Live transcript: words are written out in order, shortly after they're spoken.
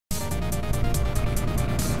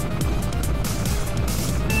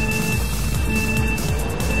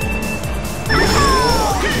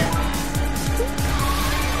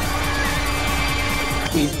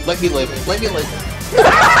Let me live. Let me live.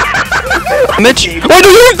 Mitch! Oh no,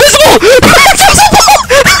 you're invisible! You're invisible!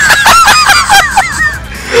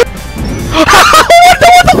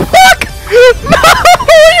 What the fuck? No!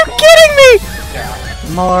 Are you kidding me? Yeah.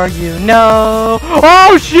 More you know.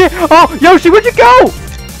 Oh shit! Oh, Yoshi, where'd you go?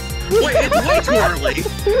 Wait, it's way too early.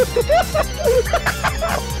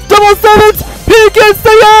 Double sevens! He gets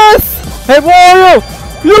the yes! Hey Wario!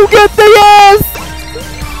 You get the yes!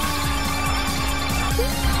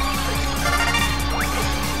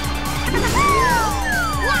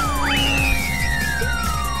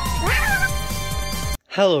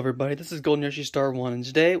 Hello everybody, this is Golden Yoshi Star 1, and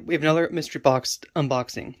today we have another mystery box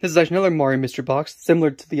unboxing. This is actually another Mario mystery box,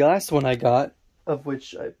 similar to the last one I got, of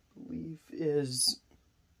which I believe is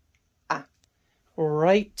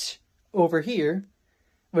right over here,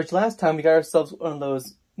 which last time we got ourselves one of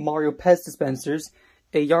those Mario Pez dispensers,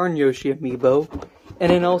 a Yarn Yoshi amiibo,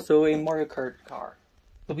 and then also a Mario Kart car.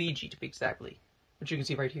 Luigi, to be exactly, which you can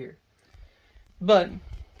see right here. But,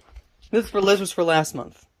 this was for last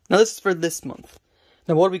month. Now this is for this month.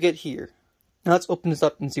 Now what do we get here? Now let's open this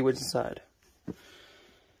up and see what's inside.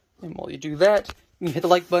 And while you do that, you can hit the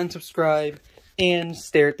like button, subscribe, and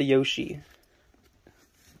stare at the Yoshi.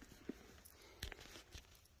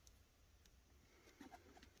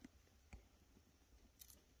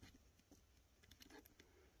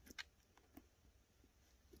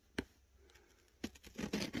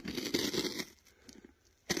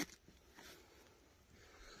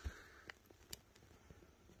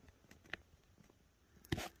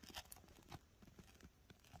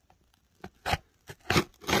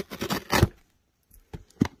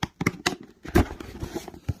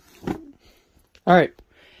 Alright,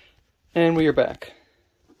 and we are back.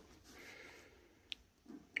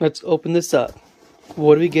 Let's open this up.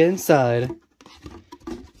 What do we get inside?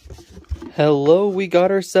 Hello, we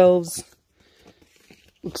got ourselves,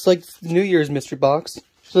 looks like New Year's mystery box.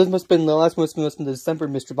 So this must have been, the last one must have been the December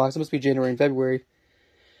mystery box. It must be January and February.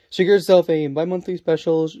 So you get yourself a bi-monthly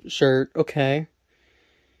special shirt, okay.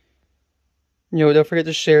 You know, don't forget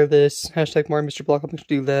to share this. Hashtag Mario Mystery Block, I'll make sure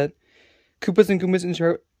to do that. Koopas and Goombas and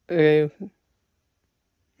shirt,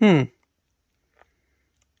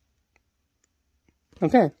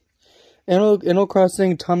 Okay. Animal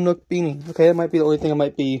Crossing Tom Nook beanie. Okay, that might be the only thing I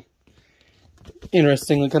might be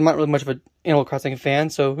interesting. Like, I'm not really much of an Animal Crossing fan,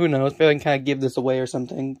 so who knows? Maybe I can kind of give this away or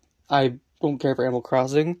something. I don't care for Animal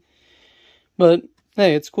Crossing. But,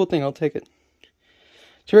 hey, it's a cool thing. I'll take it.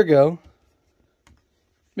 So here we go.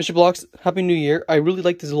 Mr. Blocks, Happy New Year. I really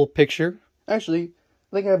like this little picture. Actually,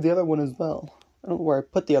 I think I have the other one as well. I don't know where I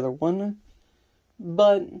put the other one.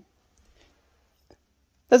 But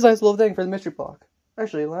that's a nice little thing for the mystery block.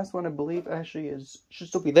 Actually, the last one I believe actually should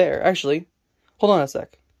still be there. Actually, hold on a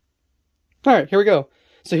sec. Alright, here we go.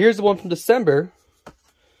 So here's the one from December.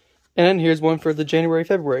 And then here's one for the January,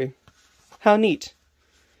 February. How neat.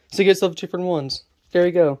 So you get yourself different ones. There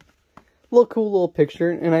you go. Little cool little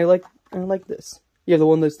picture, and I like this. You have the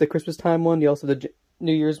one that's the Christmas time one, you also have the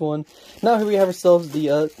New Year's one. Now here we have ourselves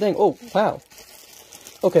the thing. Oh, wow.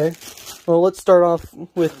 Okay. Well, let's start off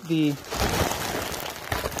with the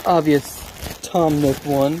obvious Tom Nook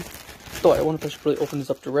one. Though I wonder if I should really open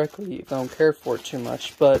this up directly if I don't care for it too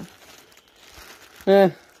much, but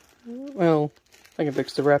well, I can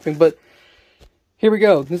fix the wrapping, but here we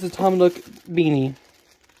go. This is Tom Nook beanie.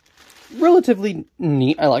 Relatively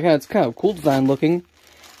neat. I like it. It's kind of cool design looking.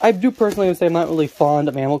 I do personally say I'm not really fond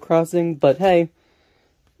of Animal Crossing, but hey,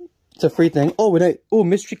 it's a free thing. Oh, and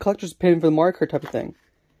mystery collector's pin for the Mario Kart type of thing.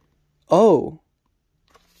 Oh.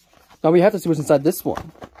 Now we have to see what's inside this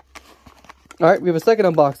one. Alright, we have a second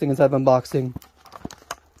unboxing inside of unboxing.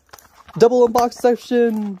 Double unbox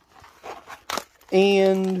section.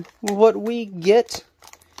 And what we get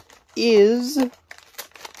is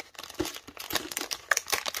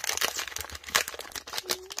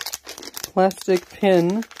plastic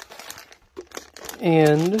pin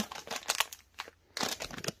and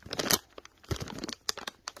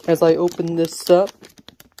as I open this up,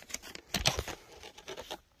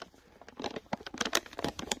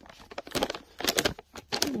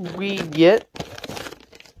 we get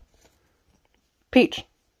Peach.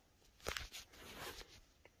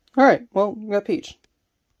 Alright, well, we got Peach.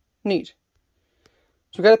 Neat.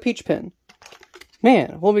 So we got a Peach pin.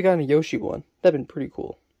 Man, well, we got a Yoshi one. That'd been pretty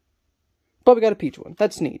cool. But we got a Peach one.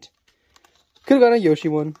 That's neat. Could have got a Yoshi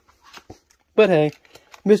one. But hey,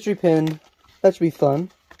 mystery pin. That should be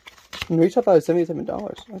fun. And we retail value is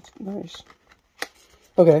 $77. That's nice.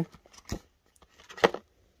 Okay.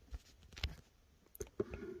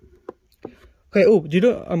 Okay, oh, do you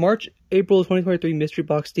know a April 2023 mystery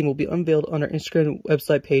box theme will be unveiled on our Instagram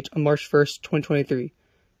website page on March 1st, 2023.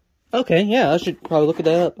 Okay, yeah, I should probably look at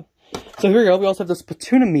that up. So here we go. We also have the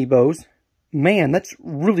Splatoon amiibos. Man, that's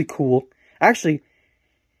really cool. Actually,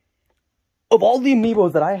 of all the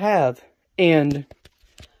amiibos that I have, and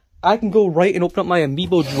I can go right and open up my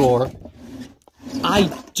amiibo drawer, I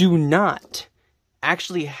do not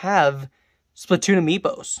actually have Splatoon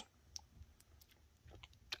amiibos.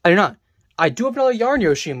 I do not. I do have another Yarn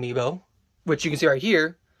Yoshi amiibo, which you can see right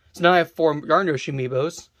here. So now I have 4 Yarn Yoshi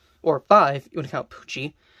amiibos, or 5, you want to count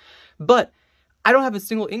Poochie. But I don't have a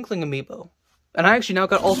single Inkling amiibo, and I actually now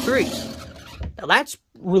got all 3. Now that's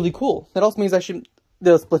really cool. That also means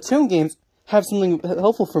the Splatoon games have something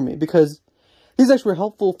helpful for me, because these actually were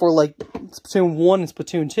helpful for like Splatoon 1 and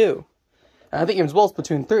Splatoon 2. And I think even as well as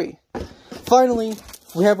Splatoon 3. Finally,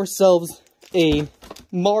 we have ourselves a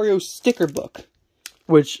Mario sticker book,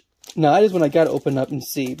 which now that is when I gotta open up and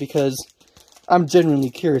see, because I'm genuinely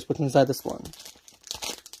curious what's inside this one.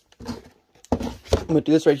 I'm gonna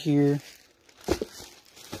do this right here.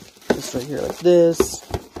 This right here like this.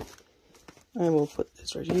 And we'll put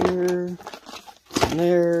this right here. And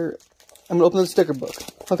there. I'm gonna open the sticker book.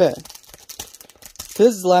 Okay. So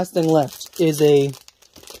this is the last thing left, is a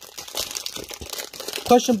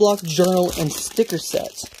question block journal and sticker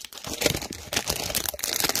set.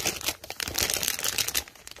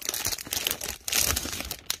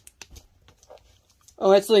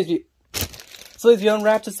 Oh, it still needs to be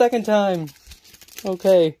unwrapped a second time.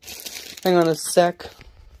 Okay. Hang on a sec.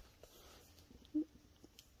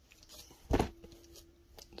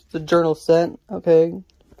 It's the journal set. Okay.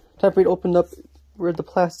 Time for me to open up. Where's the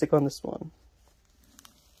plastic on this one?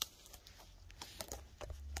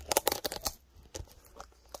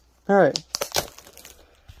 Alright.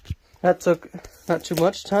 That took not too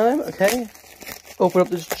much time. Okay. Open up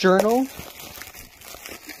this journal.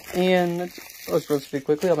 And let's go pretty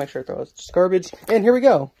quickly. I'll make sure I throw out just garbage. And here we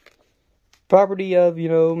go. Property of,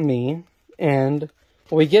 me. And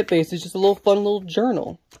what we get basically is just a little fun little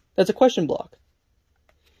journal. That's a question block.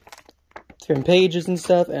 Different pages and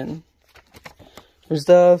stuff, and different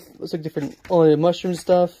stuff. Looks like different only mushroom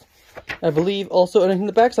stuff. I believe also anything in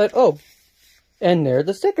the backside. Oh, and there are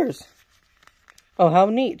the stickers. Oh, how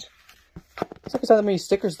neat. It's like it's not that many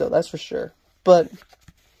stickers though, that's for sure. But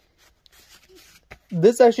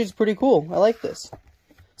this actually is pretty cool. I like this.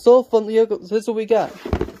 So fun. This is what we got.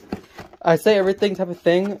 I say everything type of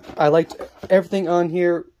thing. I liked everything on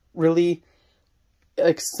here, really,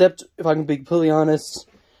 except, if I can be completely honest,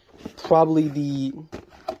 probably the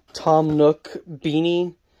Tom Nook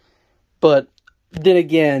beanie. But then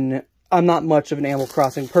again, I'm not much of an Animal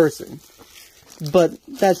Crossing person. But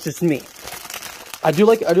that's just me. I do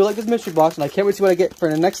like this mystery box, and I can't wait to see what I get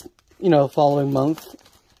for the next, following month.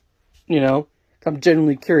 I'm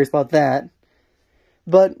genuinely curious about that.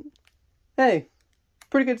 But hey,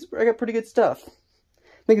 pretty good. I got pretty good stuff.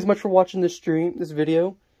 Thank you so much for watching this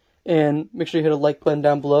video, and make sure you hit a like button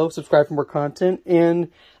down below, subscribe for more content, and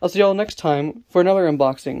I'll see y'all next time for another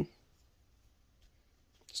unboxing.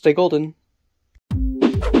 Stay golden.